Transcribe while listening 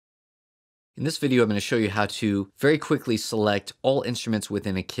In this video, I'm going to show you how to very quickly select all instruments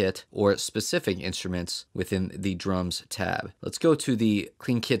within a kit or specific instruments within the drums tab. Let's go to the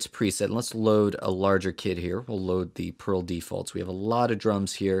Clean Kits preset and let's load a larger kit here. We'll load the Pearl defaults. We have a lot of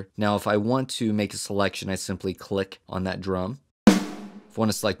drums here. Now, if I want to make a selection, I simply click on that drum. If I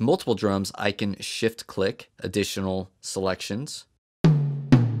want to select multiple drums, I can shift click additional selections.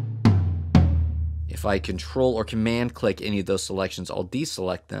 If I control or command click any of those selections, I'll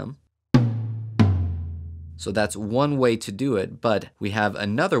deselect them. So that's one way to do it, but we have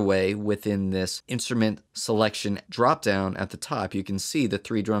another way within this instrument selection dropdown at the top. You can see the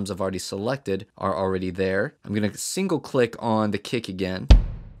 3 drums I've already selected are already there. I'm going to single click on the kick again.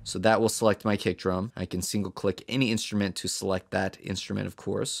 So that will select my kick drum. I can single click any instrument to select that instrument, of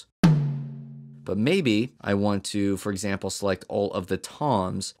course. But maybe I want to, for example, select all of the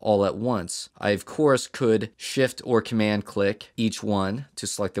toms all at once. I, of course, could shift or command click each one to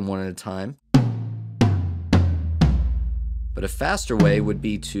select them one at a time. But a faster way would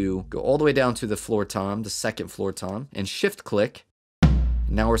be to go all the way down to the floor tom, the second floor tom, and shift click.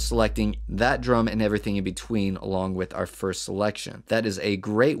 Now we're selecting that drum and everything in between along with our first selection. That is a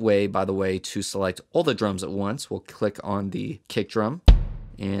great way, by the way, to select all the drums at once. We'll click on the kick drum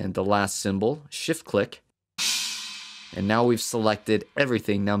and the last cymbal, shift click. And now we've selected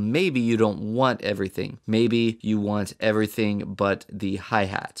everything. Now maybe you don't want everything. Maybe you want everything but the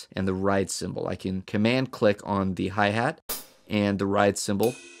hi-hat and the ride cymbal. I can command click on the hi-hat and the ride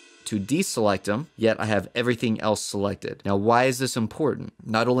cymbal to deselect them, yet I have everything else selected. Now, why is this important?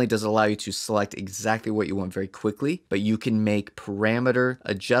 Not only does it allow you to select exactly what you want very quickly, but you can make parameter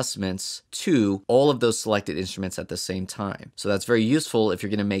adjustments to all of those selected instruments at the same time. So that's very useful if you're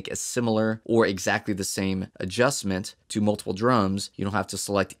going to make a similar or exactly the same adjustment to multiple drums. You don't have to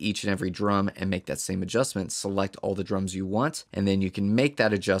select each and every drum and make that same adjustment. Select all the drums you want, and then you can make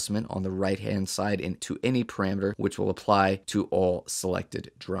that adjustment on the right-hand side into any parameter, which will apply to all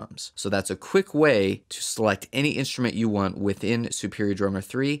selected drums. So that's a quick way to select any instrument you want within Superior Drummer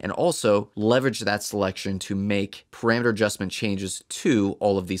 3 and also leverage that selection to make parameter adjustment changes to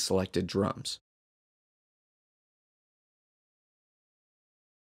all of these selected drums.